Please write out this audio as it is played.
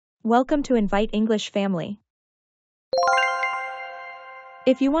Welcome to Invite English Family.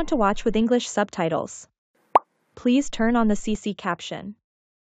 If you want to watch with English subtitles, please turn on the CC caption.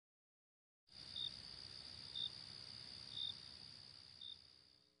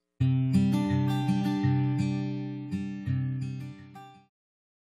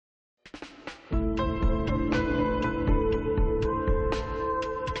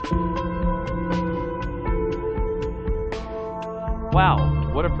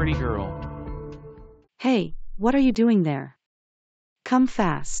 Wow, what a pretty girl. Hey, what are you doing there? Come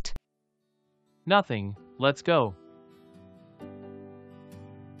fast. Nothing, let's go.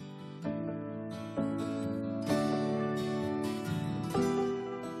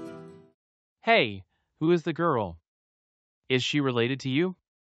 Hey, who is the girl? Is she related to you?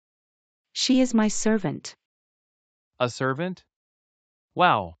 She is my servant. A servant?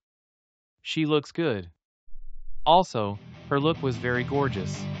 Wow. She looks good. Also, her look was very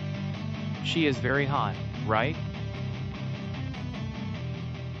gorgeous. She is very hot, right?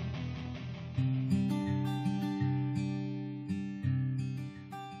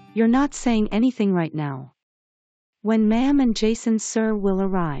 You're not saying anything right now. When Ma'am and Jason sir will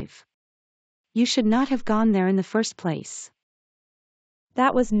arrive. You should not have gone there in the first place.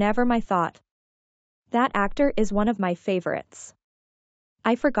 That was never my thought. That actor is one of my favorites.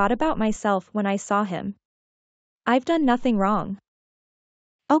 I forgot about myself when I saw him. I've done nothing wrong.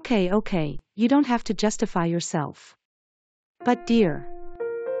 Okay, you don't have to justify yourself. But dear,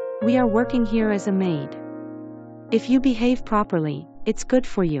 we are working here as a maid. If you behave properly, it's good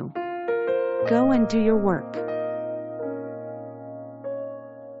for you. Go and do your work.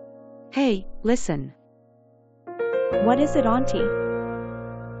 Hey, listen. What is it, Auntie?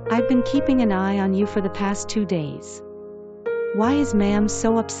 I've been keeping an eye on you for the past 2 days. Why is Ma'am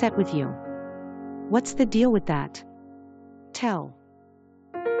so upset with you? What's the deal with that? Tell.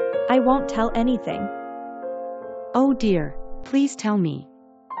 I won't tell anything. Oh dear, please tell me.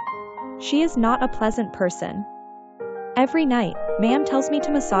 She is not a pleasant person. Every night, Ma'am tells me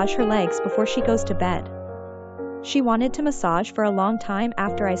to massage her legs before she goes to bed. She wanted to massage for a long time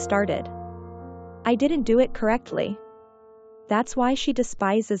after I started. I didn't do it correctly. That's why she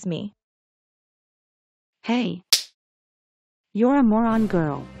despises me. Hey. You're a moron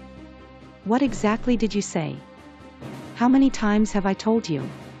girl. What exactly did you say? How many times have I told you?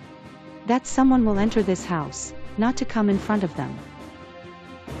 That someone will enter this house, not to come in front of them.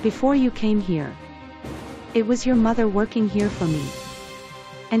 Before you came here. It was your mother working here for me.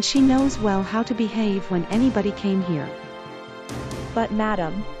 And she knows well how to behave when anybody came here. But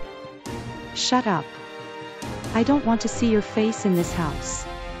madam. Shut up. I don't want to see your face in this house.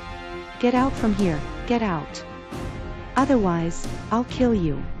 Get out from here, get out. Otherwise, I'll kill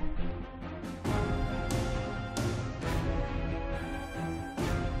you.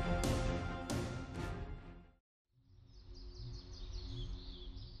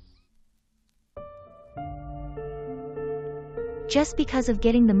 Just because of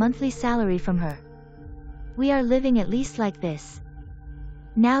getting the monthly salary from her. We are living at least like this.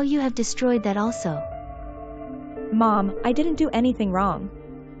 Now you have destroyed that also. Mom, I didn't do anything wrong.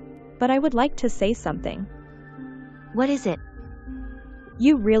 But I would like to say something. What is it?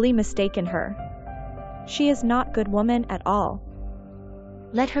 You really mistaken her. She is not good woman at all.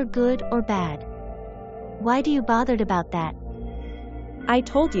 Let her good or bad. Why do you bothered about that? I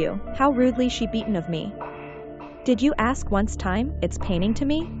told you how rudely she beaten of me. Did you ask once time? It's paining to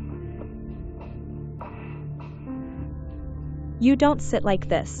me? You don't sit like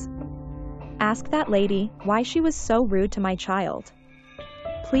this. Ask that lady why she was so rude to my child.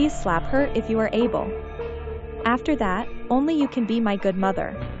 Please slap her if you are able. After that, only you can be my good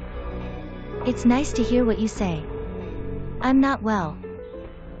mother. It's nice to hear what you say. I'm not well.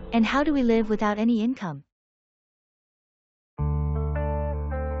 And how do we live without any income?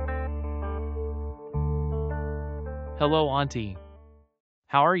 Hello, Auntie.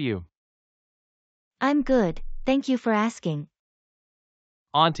 How are you? I'm good, thank you for asking.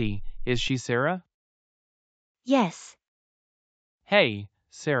 Auntie, is she Sara? Yes. Hey,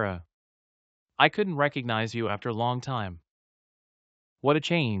 Sara. I couldn't recognize you after a long time. What a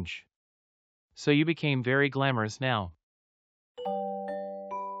change. So you became very glamorous now.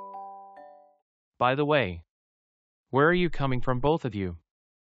 By the way, where are you coming from, both of you?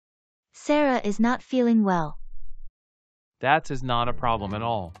 Sara is not feeling well. That is not a problem at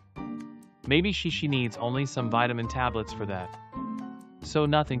all. Maybe she needs only some vitamin tablets for that. So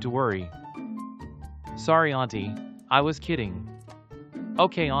nothing to worry. Sorry, Auntie, I was kidding.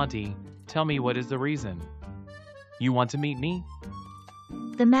 Okay, Auntie, tell me what is the reason. You want to meet me?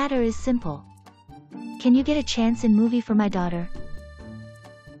 The matter is simple. Can you get a chance in movie for my daughter?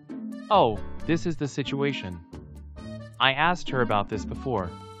 Oh, this is the situation. I asked her about this before.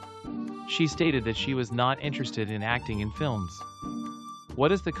 She stated that she was not interested in acting in films.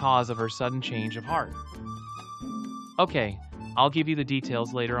 What is the cause of her sudden change of heart? Okay, I'll give you the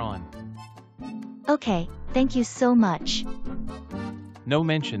details later on. Okay, thank you so much. No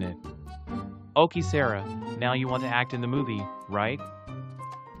mention it. Okay, Sarah, now you want to act in the movie, right?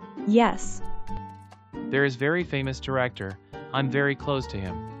 Yes. There is very famous director. I'm very close to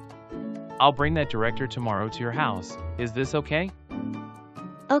him. I'll bring that director tomorrow to your house. Is this okay?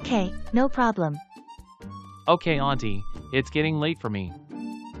 Okay, no problem. Okay, Auntie, it's getting late for me.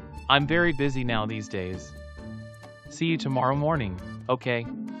 I'm very busy now these days. See you tomorrow morning, okay?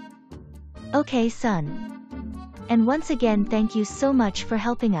 Okay, son. And once again, thank you so much for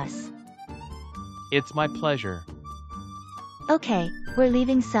helping us. It's my pleasure. Okay, we're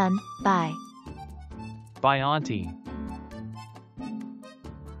leaving, son. Bye. Bye, Auntie.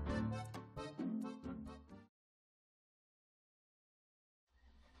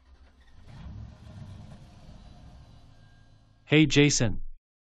 Hey Jason.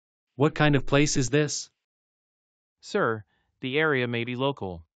 What kind of place is this? Sir, the area may be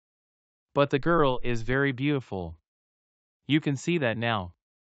local. But the girl is very beautiful. You can see that now.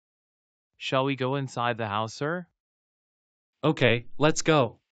 Shall we go inside the house, sir? Okay, let's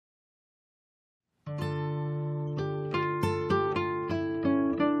go.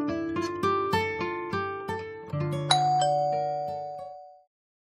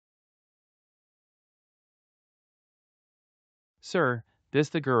 Sir, this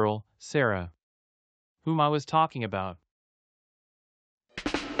the girl, Sara, whom I was talking about.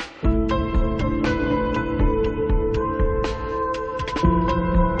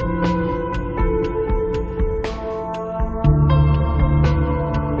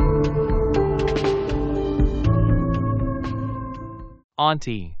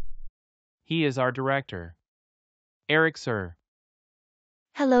 Auntie. He is our director. Eric, sir.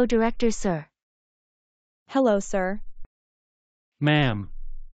 Hello, director, sir. Hello, sir. Ma'am.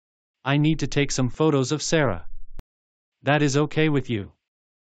 I need to take some photos of Sara. That is okay with you?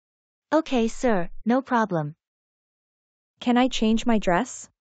 Okay, sir, no problem. Can I change my dress?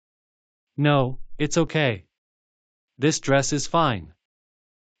 No, it's okay. This dress is fine.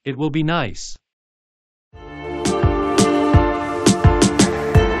 It will be nice.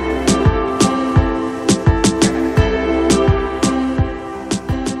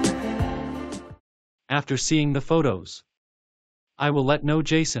 After seeing the photos, I will let know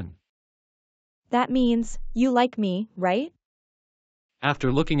Jason. That means, you like me, right?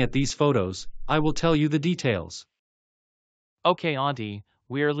 After looking at these photos, I will tell you the details. Okay, Auntie,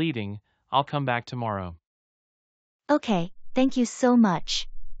 we are leaving. I'll come back tomorrow. Okay, thank you so much.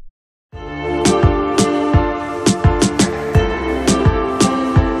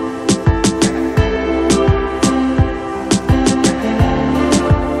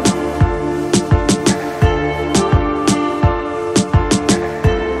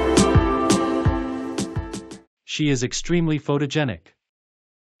 She is extremely photogenic.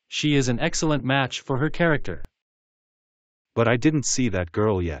 She is an excellent match for her character. But I didn't see that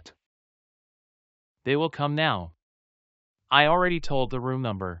girl yet. They will come now. I already told the room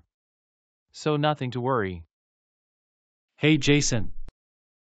number. So nothing to worry. Hey Jason.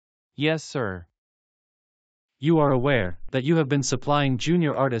 Yes, sir. You are aware that you have been supplying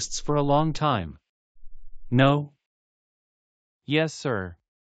junior artists for a long time. No? Yes, sir.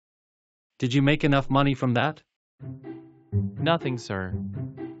 Did you make enough money from that? Nothing, sir.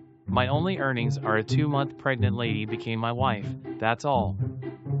 My only earnings are a 2-month pregnant lady became my wife, that's all.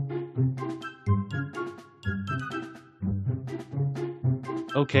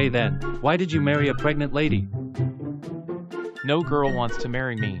 Okay then, why did you marry a pregnant lady? No girl wants to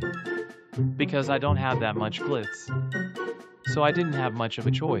marry me. Because I don't have that much glitz. So I didn't have much of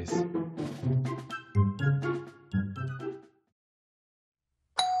a choice.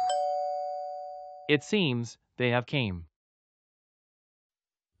 It seems they have came.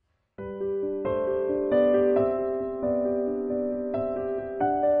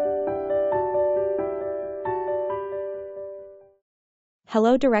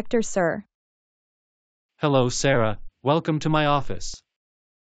 Hello, director, sir. Hello Sara, welcome to my office.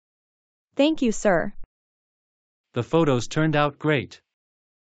 Thank you, sir. The photos turned out great.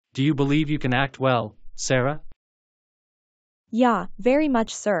 Do you believe you can act well, Sara? Yeah, very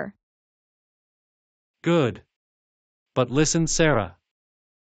much, sir. Good. But listen, Sara.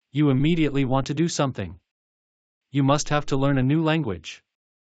 You immediately want to do something. You must have to learn a new language.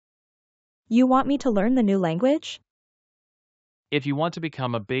 You want me to learn the new language? If you want to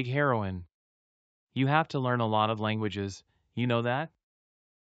become a big heroine, you have to learn a lot of languages, you know that?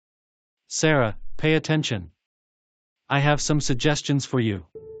 Sara, pay attention. I have some suggestions for you.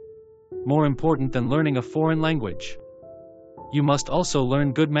 More important than learning a foreign language. You must also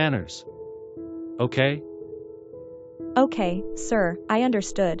learn good manners. Okay? Okay, sir, I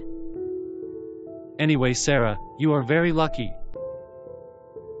understood. Anyway, Sara, you are very lucky.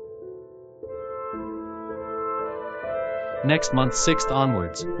 Next month 6th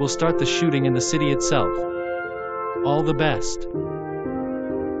onwards, we'll start the shooting in the city itself. All the best.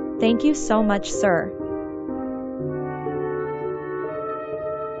 Thank you so much, sir.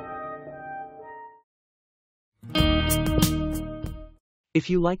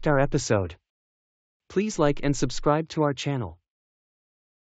 If you liked our episode, please like and subscribe to our channel.